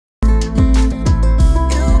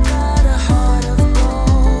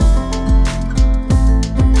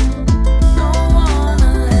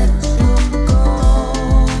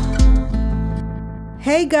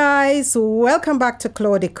Hey guys, welcome back to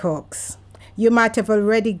Claudie Cooks. You might have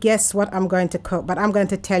already guessed what I'm going to cook, but I'm going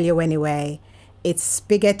to tell you anyway. It's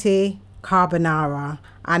spaghetti carbonara,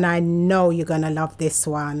 and I know you're going to love this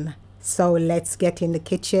one. So let's get in the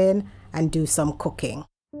kitchen and do some cooking.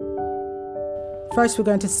 First, we're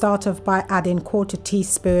going to start off by adding 1/4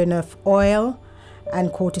 teaspoon of oil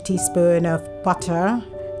and 1/4 teaspoon of butter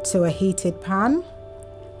to a heated pan,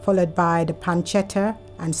 followed by the pancetta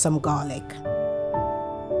and some garlic.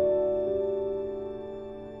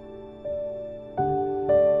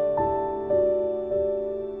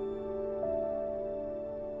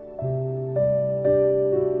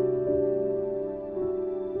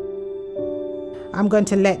 I'm going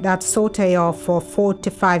to let that saute off for 4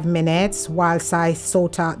 to 5 minutes whilst I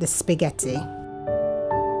sort out the spaghetti.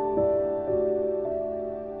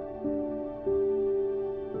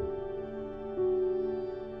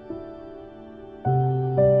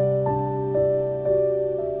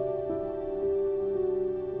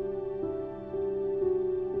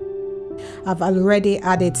 I've already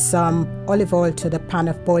added some olive oil to the pan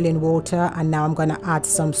of boiling water, and now I'm going to add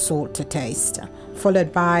some salt to taste,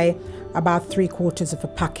 followed by about 3/4 of a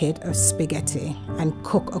packet of spaghetti, and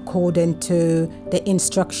cook according to the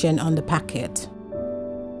instruction on the packet.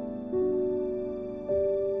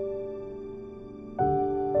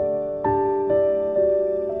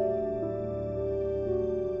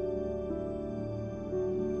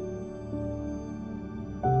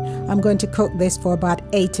 I'm going to cook this for about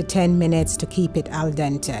 8 to 10 minutes to keep it al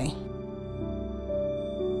dente.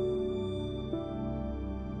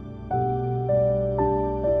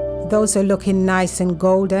 Those are looking nice and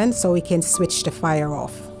golden, so we can switch the fire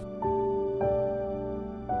off.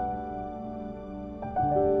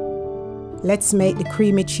 Let's make the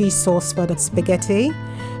creamy cheese sauce for the spaghetti.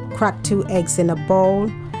 Crack 2 eggs in a bowl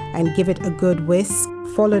and give it a good whisk,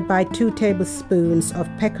 followed by 2 tablespoons of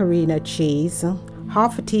Pecorino cheese,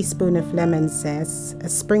 1/2 teaspoon of lemon zest, a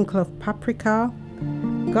sprinkle of paprika,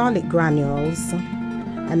 garlic granules,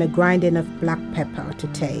 and a grinding of black pepper to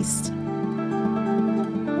taste.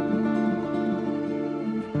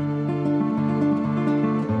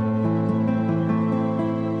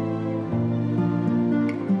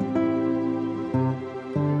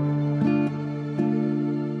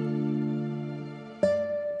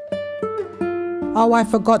 Oh, I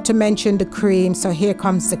forgot to mention the cream, so here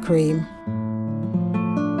comes the cream.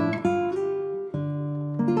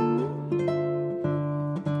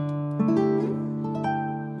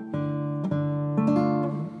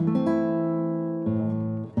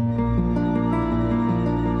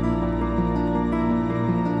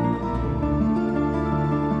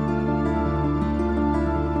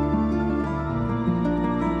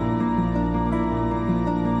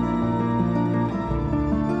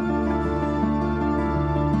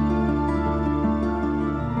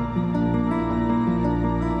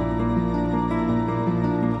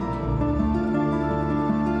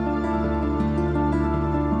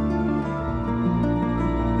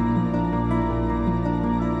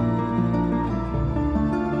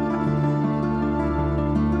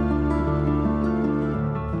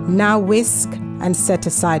 Now whisk and set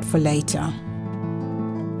aside for later.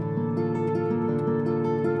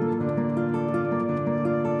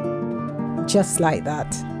 Just like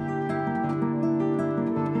that.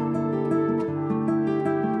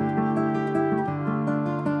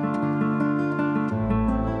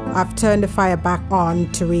 I've turned the fire back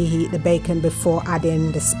on to reheat the bacon before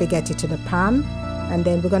adding the spaghetti to the pan, and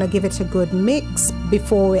then we're going to give it a good mix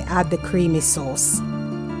before we add the creamy sauce.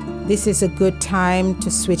 This is a good time to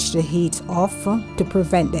switch the heat off to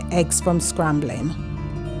prevent the eggs from scrambling.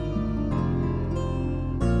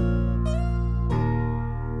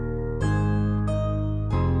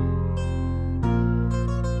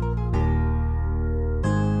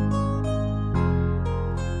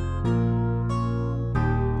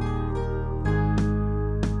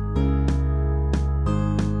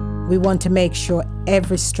 We want to make sure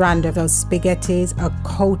every strand of those spaghettis are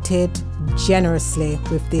coated generously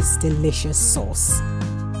with this delicious sauce.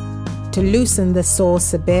 To loosen the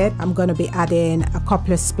sauce a bit, I'm going to be adding a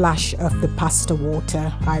couple of splash of the pasta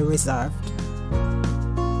water I reserved.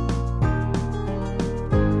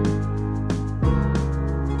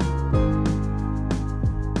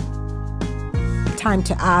 Time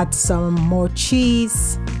to add some more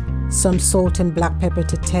cheese, some salt and black pepper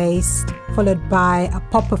to taste, followed by a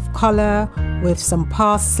pop of color with some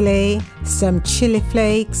parsley, some chili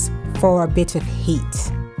flakes for a bit of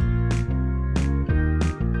heat.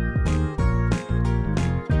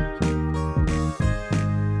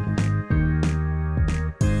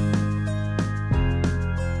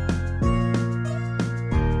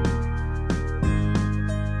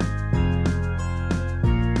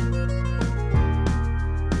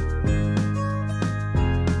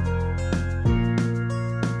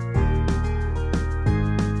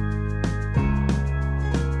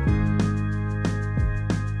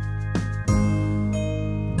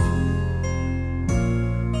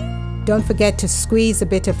 Don't forget to squeeze a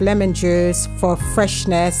bit of lemon juice for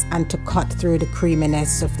freshness and to cut through the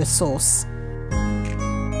creaminess of the sauce.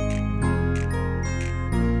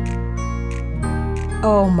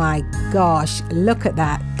 Oh my gosh, look at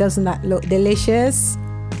that. Doesn't that look delicious?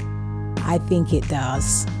 I think it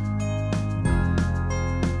does.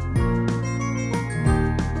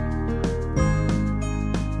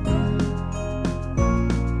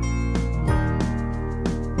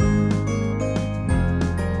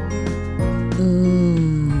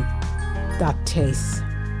 That tastes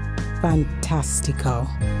fantastico.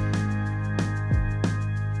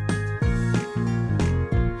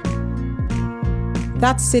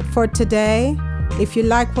 That's it for today. If you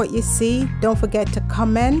like what you see, don't forget to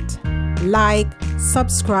comment, like,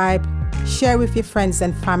 subscribe, share with your friends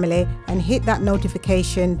and family, and hit that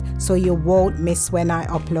notification so you won't miss when I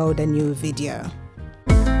upload a new video.